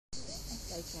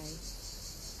Okay.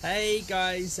 Hey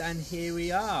guys, and here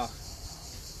we are.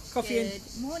 Good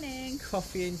morning.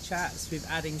 Coffee and chats with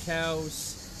Ad and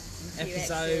Kelz,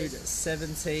 episode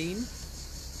 17.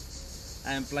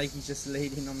 And Blakey's just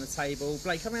leaning on the table.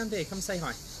 Blake, come around here. Come say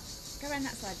hi. Go around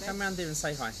that side, babe. Come around here and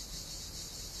say hi.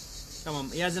 Come on.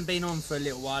 He hasn't been on for a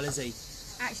little while, has he?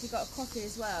 Actually got a coffee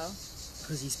as well.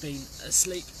 Because he's been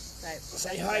asleep. So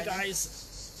say hi, guys.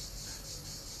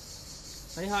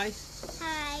 Say hi.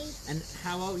 Hi. And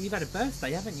how old? You've had a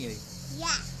birthday, haven't you?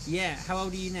 Yeah. Yeah. How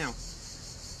old are you now?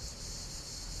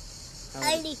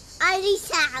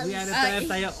 Ollie's house. We had a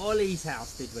birthday at Ollie's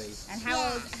house, did we? And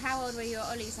how old were you at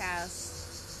Ollie's house?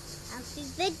 Happy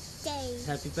birthday.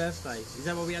 Happy birthday. Is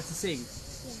that what we had to sing?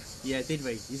 Yeah. Yeah, did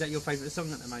we? Is that your favourite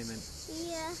song at the moment?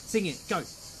 Yeah. Sing it. Go.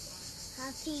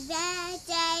 Happy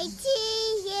birthday to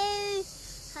you.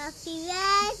 Happy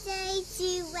birthday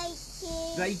to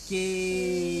Wakey.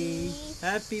 Blakey.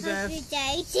 Happy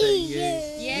birthday to you.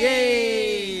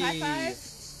 Yay! High five.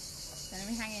 Let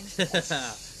me hang in.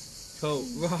 Cool.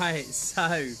 Right.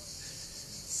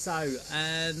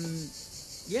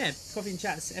 Yeah, Coffee and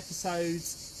Chats episode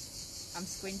I'm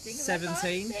squinting.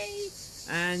 17.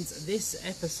 And this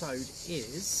episode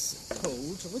is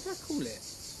called, what did I call it?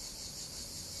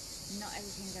 Not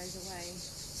everything goes away.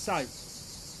 So,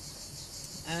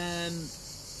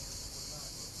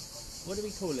 what do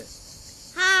we call it?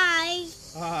 Hi.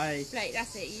 Hi. Blake,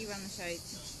 that's it. You run the show.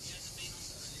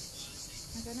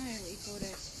 I don't know what you called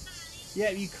it.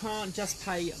 Yeah, you can't just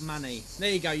pay money.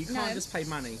 There you go. You can't No. just pay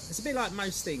money. It's a bit like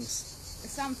most things.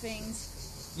 Some things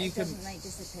You it can. doesn't make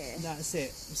disappear. That's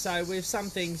it. So with some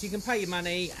things, you can pay your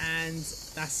money, and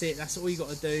that's it. That's all you got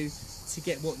to do to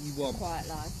get what you want. Quiet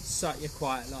life. Start your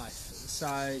quiet life.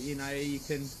 So you know you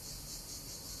can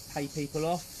pay people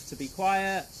off to be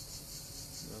quiet.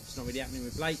 Well, it's not really happening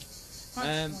with Blake. Oh,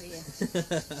 yeah.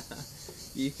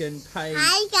 You can pay.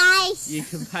 Hi guys. You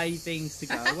can pay things to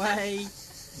go away.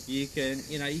 You can,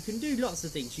 you can do lots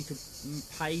of things. You can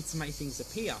pay to make things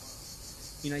appear.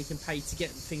 You can pay to get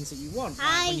the things that you want.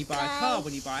 Like when you buy a car,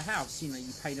 when you buy a house, you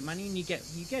pay the money and you get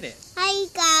it. Hi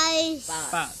guys.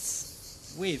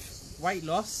 But with weight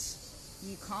loss,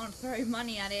 You can't throw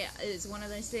money at it. It's one of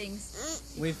those things.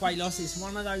 with weight loss, it's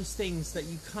one of those things that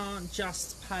you can't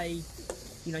just pay.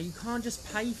 You can't just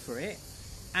pay for it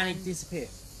and it disappear.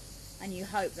 And you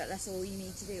hope that that's all you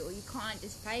need to do, or you can't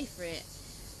just pay for it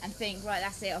and think, right,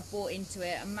 that's it, I've bought into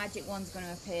it, a magic wand's going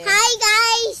to appear.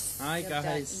 Hi guys. Hi You're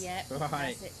guys. done. Yep, Right.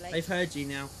 that's it, Blake. They've heard you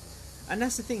now. And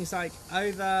that's the thing, it's like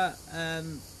over hi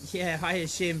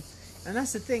Hashim. And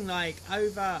that's the thing, like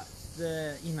over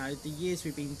the the years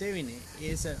we've been doing it,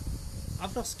 is that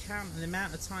I've lost count of the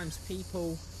amount of times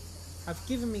people have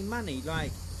given me money,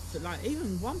 like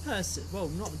even one person, well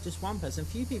not just one person, a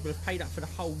few people have paid up for the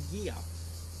whole year,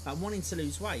 like wanting to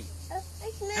lose weight. And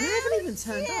they haven't even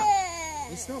turned up.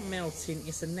 It's not melting,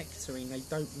 it's a nectarine, they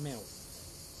don't melt.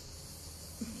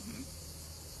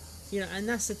 And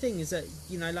that's the thing, is that,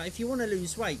 like if you want to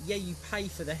lose weight, yeah, you pay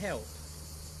for the help.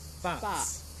 But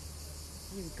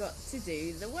you've got to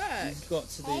do the work. you've got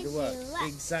to do the work.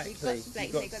 Exactly.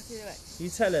 Blake, you've got to do the work. You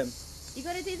tell them. You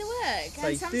got to do the work.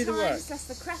 Say, And do the work. sometimes that's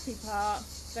the crappy part,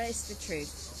 but it's the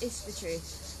truth. It's the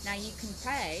truth. Now you can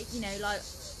pay, like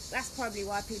that's probably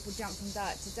why people jump from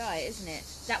diet to diet, isn't it?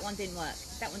 That one didn't work.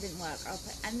 That one didn't work.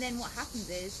 And then what happens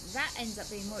is that ends up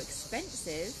being more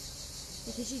expensive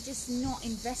because you're just not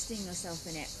investing yourself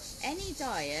in it. Any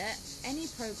diet, any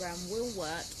program will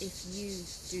work if you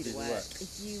do the work,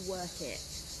 if you work it.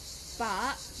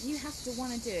 But you have to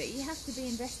want to do it. You have to be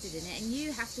invested in it, and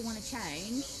you have to want to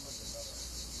change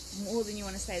more than you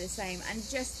want to stay the same. And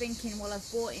just thinking, well, I've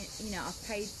bought it, I've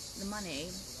paid the money.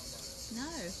 No.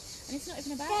 And it's not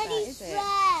even about that, is it?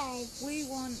 We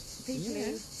want people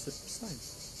who it's the same.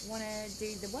 want to do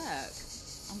the work.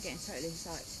 I'm getting totally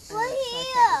sidetracked here. with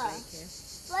Blake here.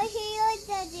 Right here,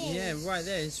 Daddy. Yeah, right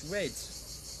there, it's red.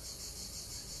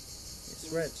 It's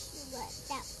red.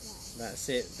 That way. That's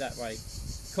it, that way.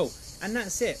 Cool. And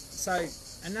that's it. So,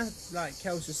 and that, like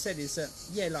Kelz just said, is that,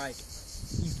 like,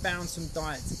 you've bounced from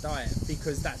diet to diet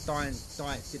because that diet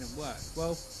didn't work.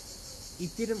 Well,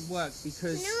 it didn't work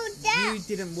because you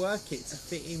didn't work it to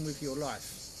fit in with your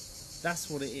life. That's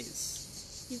what it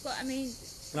is. You've got,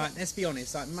 like, let's be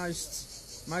honest, like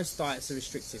most diets are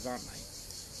restrictive, aren't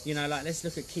they? Like let's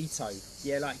look at keto.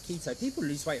 Yeah, like keto. People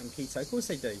lose weight on keto, of course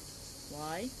they do.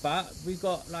 why? But we've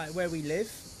got, like, where we live,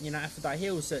 Aphrodite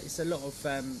Hills, it's a lot of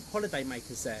holiday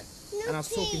makers there. And I was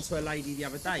talking to a lady the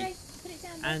other day. Okay, put it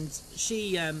down. And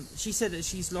she said that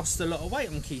she's lost a lot of weight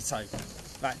on keto,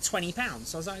 like 20 pounds.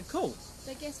 So I was like, cool.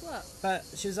 But guess what? But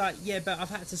she was like, yeah, but I've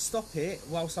had to stop it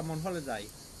whilst I'm on holiday.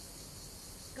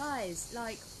 Guys,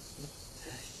 like,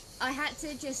 I had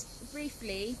to just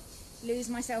briefly lose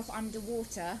myself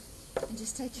underwater and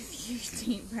just take a few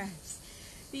deep breaths.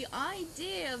 The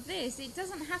idea of this, it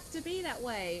doesn't have to be that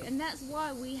way, and that's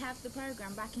why we have the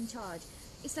program Back in Charge.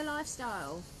 It's a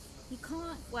lifestyle. You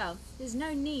can't, well, there's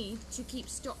no need to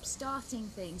stop starting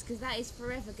things, because that is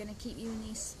forever going to keep you in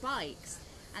these spikes,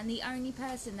 and the only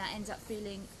person that ends up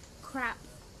feeling crap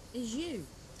is you.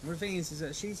 Well, the thing is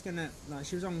that she's gonna, like,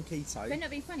 she was on keto. But not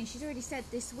being funny, she's already said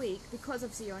this week, because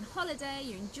obviously you're on holiday,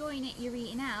 you're enjoying it, you're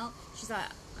eating out, she's like,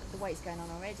 the weight's going on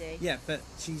already. Yeah, but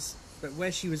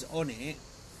where she was on it,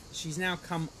 she's now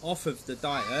come off of the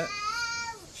diet.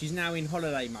 She's now in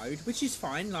holiday mode, which is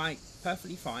fine, like,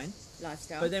 perfectly fine.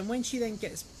 Lifestyle. But then when she then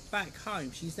gets back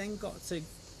home, she's then got to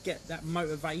get that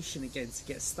motivation again to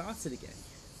get started again.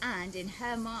 And in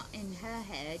her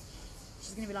head,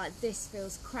 she's going to be like, this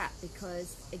feels crap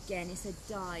because, again, it's a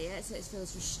diet, so it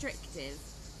feels restrictive.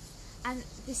 And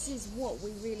this is what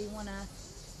we really want to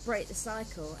break the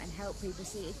cycle and help people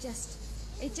see.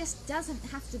 It just doesn't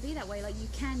have to be that way. Like, you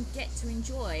can get to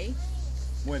enjoy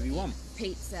Whatever you want.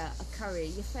 pizza, a curry,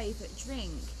 your favourite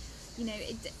drink. You know,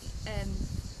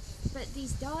 but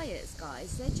these diets,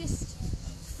 guys, they're just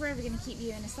forever going to keep you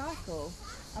in a cycle,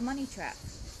 a money trap,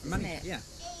 isn't it? Yeah,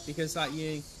 because like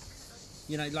you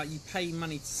know, like you pay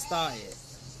money to start it,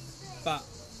 but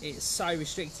it's so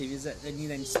restrictive is that then you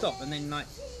then stop, and then like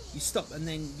you stop, and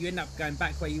then you end up going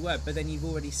back where you were, but then you've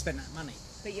already spent that money.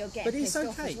 But you're getting But it's pissed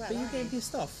off okay. as well, But you're aren't getting you?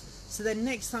 pissed off. So then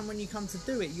next time when you come to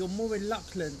do it, you're more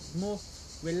reluctant to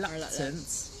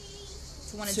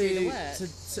want to do the work.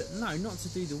 No, not to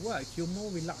do the work. You're more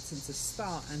reluctant to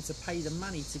start and to pay the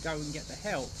money to go and get the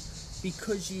help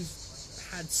because you've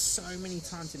had so many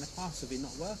times in the past of it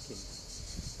not working.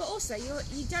 But also,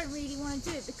 you don't really want to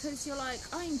do it because you're like,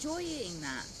 I enjoy eating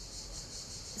that.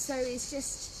 So it's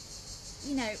just,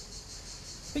 you know.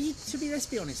 But let's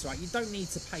be honest, right? You don't need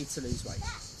to pay to lose weight,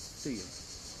 do you?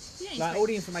 You don't need Like to all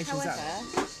pay. the information's out there.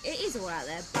 However, it is all out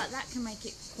there, but that can make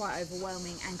it quite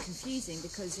overwhelming and confusing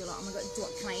because you're like, oh my god,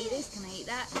 can I eat this? Can I eat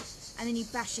that? And then you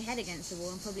bash your head against the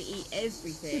wall and probably eat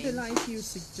everything. Yeah, but like if you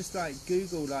was to just like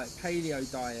Google like paleo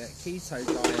diet, keto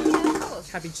Yeah, diet, of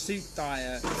course. cabbage soup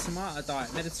diet, tomato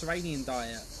diet, Mediterranean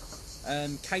diet,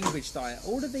 Cambridge diet,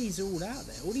 all of these are all out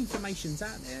there. All the information's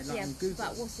out there, like Yeah, on Google.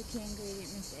 but what's the key ingredient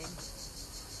missing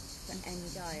from any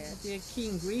diet? The key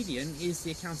ingredient is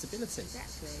the accountability.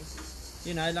 Exactly.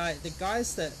 You know, like the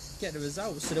guys that get the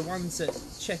results are the ones that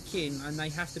check in and they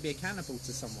have to be accountable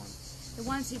to someone. The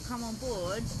ones who come on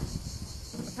board,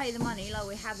 pay the money, like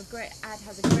we have Ad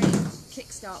has a great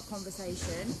kickstart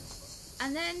conversation,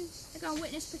 and then they go on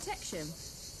witness protection.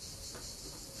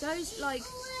 Those, like,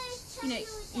 you know,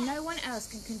 no one else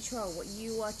can control what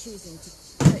you are choosing to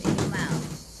put in your mouth.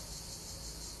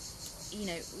 You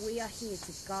know, we are here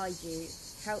to guide you,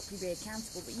 help you be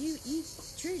accountable, but you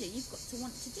truly, you've got to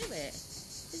want to do it,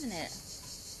 isn't it?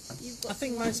 You've got I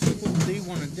think to want most to people do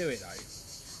want to do it though.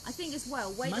 I think as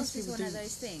well, weight Most loss is people one of do.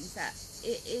 those things that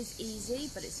it is easy,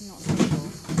 but it's not simple.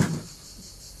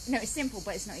 No, it's simple,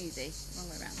 but it's not easy. Wrong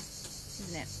way around,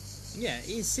 isn't it? Yeah, it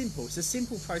is simple. It's a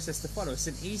simple process to follow. It's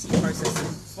an easy process to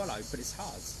follow, but it's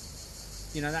hard.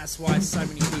 You know, that's why so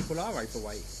many people are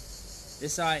overweight.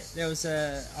 It's like, I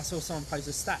saw someone post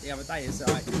a stat the other day, it's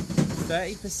like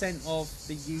 30% of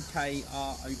the UK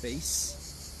are obese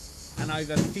and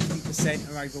over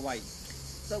 50% are overweight.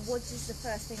 But what is the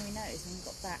first thing we noticed when we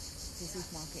got back to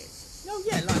supermarkets? Oh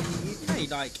yeah, like in the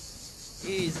UK, like,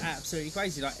 it is absolutely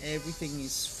crazy. Like, everything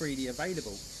is freely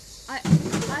available.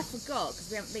 I forgot,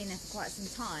 because we haven't been there for quite some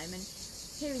time, and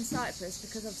here in Cyprus,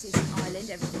 because obviously it's an island,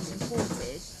 everything's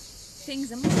imported,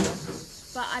 things are more.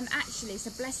 But it's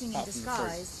a blessing in Apart from the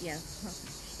fruit. disguise. Yeah,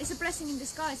 it's a blessing in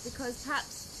disguise because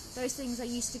perhaps those things I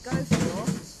used to go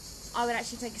for, I would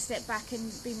actually take a step back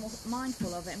and be more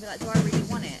mindful of it and be like, do I really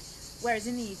want it? Whereas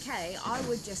in the UK, I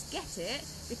would just get it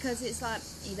because it's like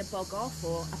either bog off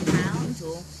or a pound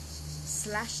or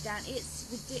slash down. It's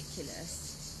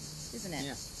ridiculous, isn't it?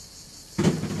 Yeah.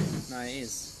 No, it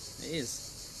is. It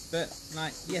is. But,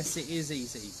 like, yes, it is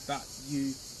easy, but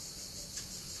you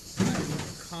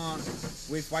can't,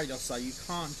 with weight loss though, you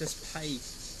can't just pay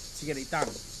to get it done.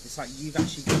 It's like you've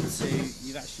actually got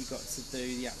to do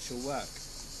the actual work.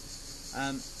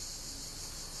 And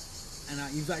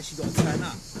you've actually got to turn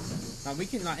up.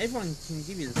 Like everyone can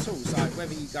give you the tools, like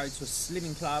whether you go to a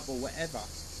slimming club or whatever.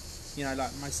 You know,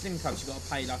 like most slimming clubs, you've got to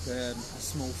pay like a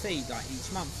small fee like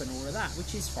each month and all of that,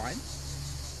 which is fine.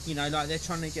 You know, like they're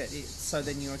trying to get it so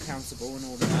then you're accountable and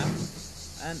all of that.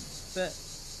 But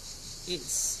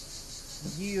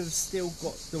you have still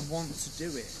got the want to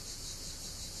do it.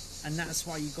 and that's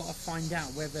why you got to find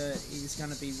out whether it's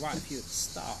going to be right for you at the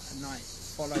start and like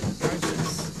follow the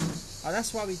process.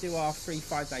 That's why we do our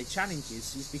 3-5 day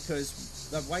challenges, is because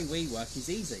the way we work is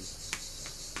easy.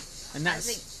 And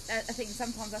that's I think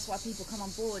sometimes that's why people come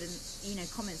on board and, you know,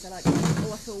 comments are like,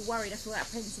 oh, I feel worried, I feel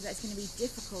apprehensive that it's going to be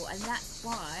difficult. And that's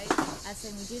why, as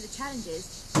when we do the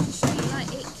challenges, to show you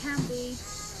like it can be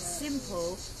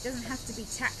simple, doesn't have to be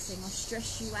taxing or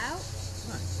stress you out.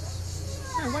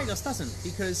 no, weight loss doesn't,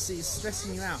 because it's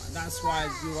stressing you out. That's why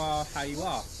you are how you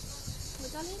are.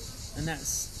 What, darling? And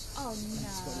that's... Oh, no.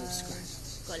 It's got a little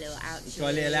scratch. Got a little ouchie. Got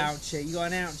a little ouchie. You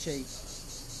got an ouchie.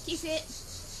 Kiss it.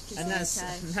 And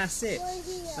that's it.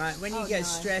 Like when you get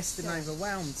stressed and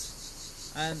overwhelmed,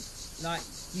 like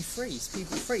you freeze.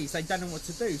 People freeze. They don't know what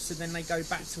to do, so then they go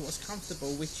back to what's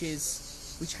comfortable, which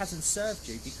hasn't served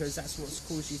you, because that's what's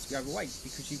caused you to be overweight,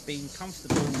 because you've been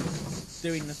comfortable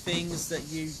doing the things that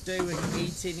you do and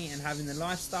eating it and having the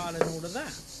lifestyle and all of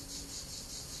that.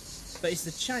 But it's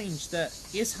the change that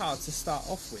is hard to start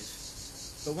off with.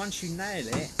 But once you nail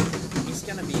it, it's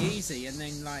going to be easy, and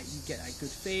then like you get that good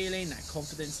feeling, that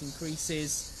confidence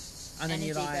increases, and then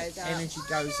energy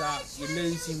goes up, you're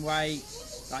losing weight,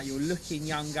 like you're looking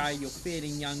younger, you're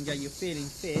feeling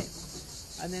fit,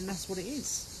 and then that's what it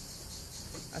is.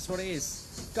 That's what it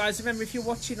is. Guys, remember, if you're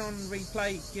watching on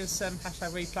replay, give us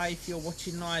hashtag replay. If you're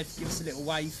watching live, give us a little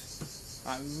wave.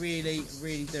 I really,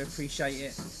 really do appreciate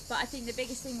it. But I think the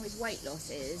biggest thing with weight loss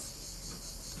is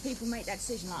people make that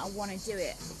decision, like, I want to do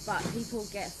it, but people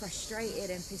get frustrated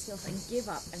and pissed off and give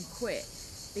up and quit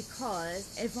because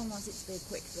everyone wants it to be a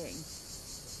quick thing.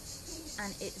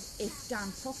 And if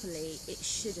done properly, it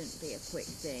shouldn't be a quick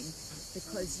thing,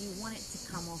 because you want it to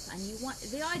come off, and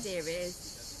the idea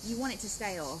is you want it to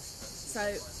stay off. So,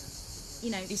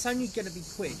 you know, it's only going to be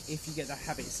quick if you get the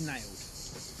habits nailed.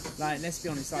 Like, let's be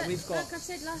honest, like we've got, like I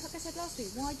said last week,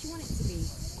 why do you want it to be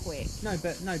quick? No,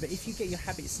 but if you get your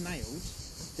habits nailed,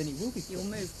 then it will be quick.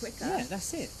 You'll move quicker. Yeah,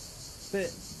 that's it.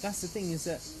 But that's the thing, is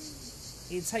that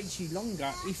it takes you longer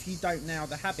if you don't nail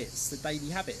the habits, the daily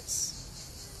habits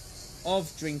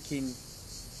of drinking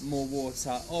more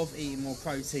water, of eating more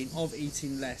protein, of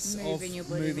eating less, moving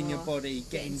your body,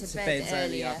 getting to bed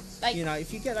earlier. Like, you know,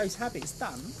 if you get those habits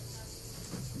done,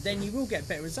 then you will get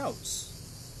better results.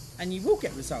 And you will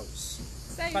get results.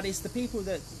 So, but it's the people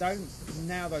that don't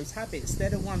nail those habits, they're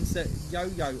the ones that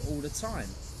yo-yo all the time.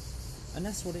 And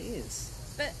that's what it is.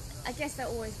 But I guess that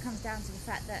always comes down to the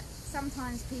fact that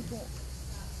sometimes people,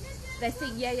 they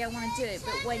think, yeah, I want to do it,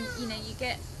 but when, you know, you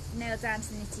get nailed down to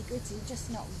the nitty-gritty, you're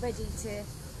just not ready to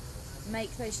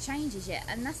make those changes yet,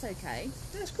 and that's okay.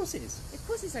 Yeah, of course it is. Of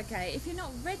course it's okay. If you're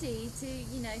not ready to,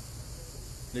 you know,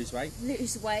 lose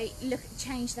weight,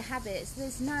 change the habits,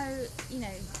 there's no, you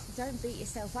know, don't beat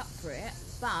yourself up for it,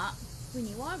 but when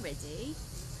you are ready,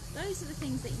 those are the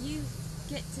things that you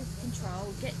get to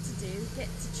control, get to do, get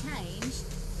to change,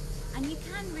 and you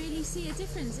can really see a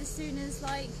difference as soon as,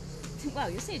 like, well,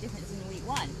 you'll see a difference in week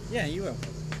 1. Yeah, you will.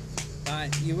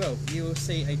 You will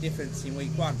see a difference in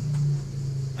week 1.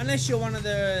 Unless you're one of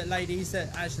the ladies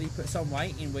that actually puts on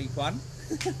weight in week 1.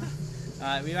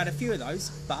 We've had a few of those,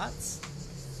 but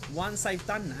once they've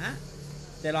done that,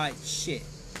 they're like, shit.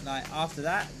 Like, after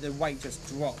that, the weight just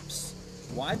drops.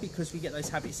 Why? Because we get those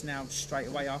habits now straight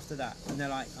away after that, and they're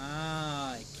like,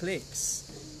 it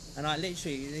clicks. And like,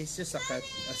 literally, it's just like a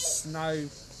snow,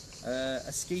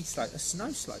 a ski slope, a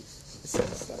snow slope.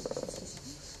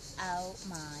 Oh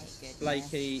my goodness.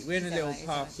 Blakey, we're in a little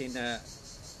park in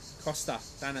Costa,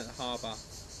 down at the harbour,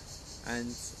 and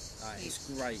it's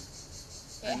great.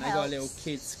 And they got a little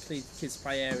kids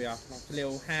play area, like a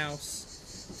little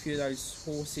house, a few of those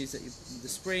horses at the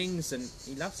springs, and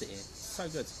he loves it here. It's so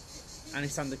good. And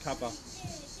it's undercover.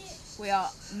 We are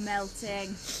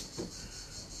melting.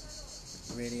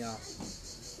 Really are.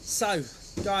 So,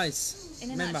 guys,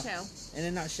 in a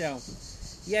nutshell,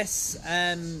 yes, oh,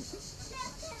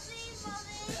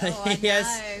 I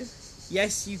know.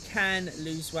 Yes, you can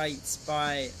lose weight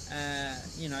by,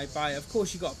 of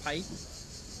course you've got to pay,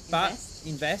 but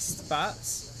invest, but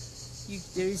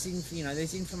there's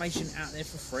information out there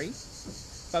for free.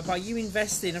 But by you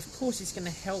investing, of course, it's going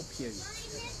to help you.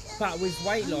 But with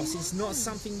weight loss, it's not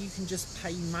something you can just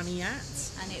pay money at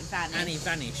and it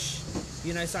vanish.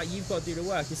 You know, it's like you've got to do the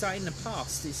work. It's like in the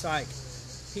past, it's like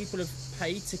people have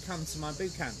paid to come to my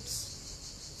boot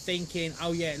camps, thinking,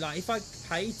 oh yeah, like if I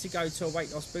paid to go to a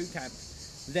weight loss boot camp,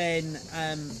 then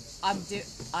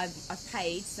I've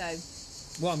paid, so.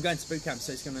 Well, I'm going to boot camp,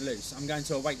 so it's going to lose. I'm going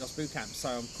to a weight loss boot camp, so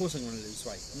of course I'm going to lose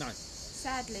weight. No.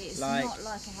 Sadly, it's not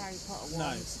like a Harry Potter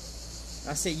wand.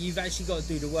 That's it. You've actually got to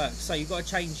do the work. So you've got to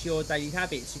change your daily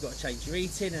habits. You've got to change your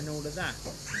eating and all of that.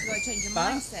 You've got to change your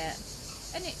But- mindset.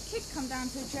 And it could come down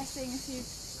to addressing a few,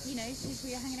 people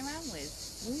you're hanging around with.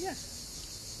 Oh yeah.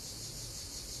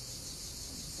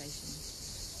 Conversation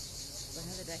for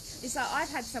another day. It's like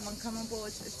I've had someone come on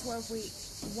board a 12-week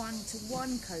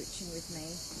one-to-one coaching with me,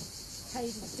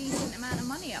 paid a decent amount of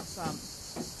money up front,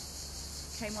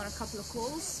 came on a couple of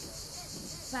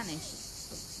calls, vanished.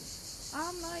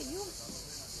 I'm like,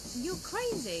 you're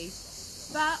crazy.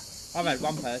 But I've had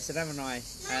one person, haven't I?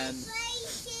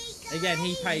 Again,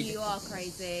 he paid. you are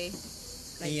crazy.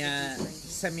 He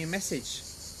sent me a message.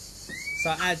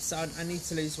 So I need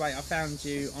to lose weight. I found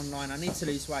you online. I need to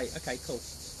lose weight. Okay, cool.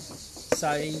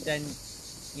 So he then,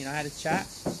 had a chat,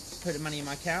 put the money in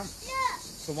my account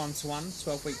for one-to-one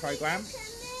 12-week program.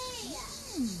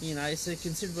 It's a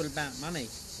considerable amount of money.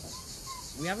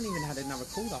 We haven't even had another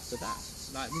call after that.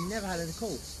 Like, we never had a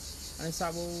call. And it's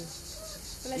like, well,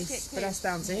 but that's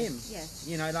down to him. Yeah.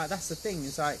 That's the thing.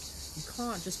 It's like, you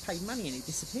can't just pay money and it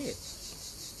disappeared.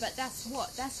 But that's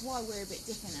why we're a bit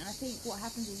different. And I think what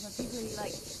happens is when people really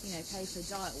pay for a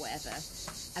diet or whatever,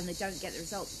 and they don't get the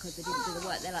result because they didn't do the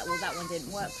work, they're like, well, that one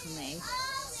didn't work for me.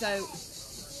 So,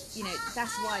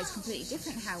 that's why it's completely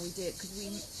different how we do it, because we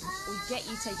get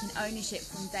you taking ownership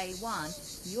from day one.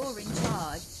 You're in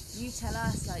charge. You tell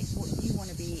us what you want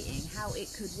to be eating, how it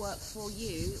could work for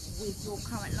you with your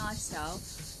current lifestyle.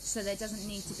 So there doesn't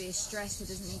need to be a stress. There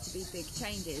doesn't need to be big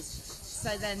changes.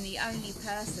 So then the only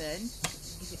person,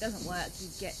 if it doesn't work, you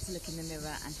get to look in the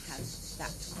mirror and have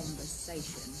that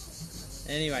conversation.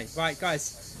 Anyway, right,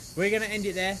 guys, we're going to end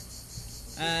it there.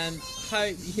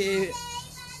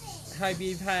 Hope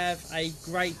you have a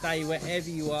great day wherever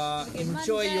you are.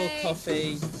 Enjoy your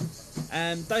coffee.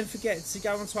 Don't forget to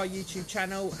go onto our YouTube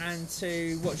channel and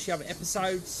to watch the other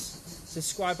episodes.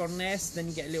 Subscribe on there, so then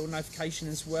you get a little notification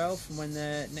as well from when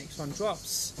the next one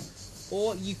drops.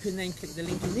 Or you can then click the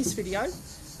link in this video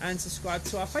and subscribe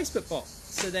to our Facebook bot,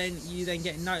 so then you then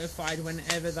get notified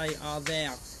whenever they are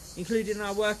there, including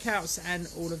our workouts and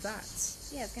all of that.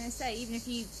 Yeah, I was going to say, even if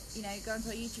you go onto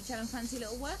our YouTube channel and fancy a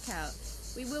little workout,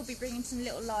 we will be bringing some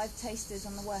little live tasters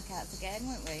on the workouts again,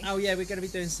 won't we? Oh yeah, we're going to be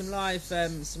doing some live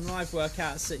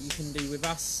workouts that you can do with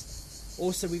us.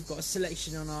 Also, we've got a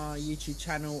selection on our YouTube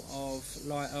channel of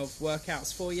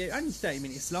workouts for you, only 30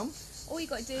 minutes long. All you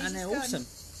got to do is and just they're go awesome.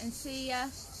 and see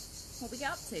what we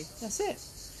get up to. That's it.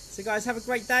 So guys, have a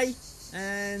great day,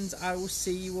 and I will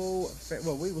see you all.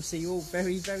 Well, we will see you all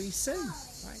very, very soon.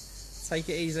 Right. Take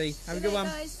it easy. Have a good one.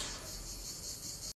 Guys.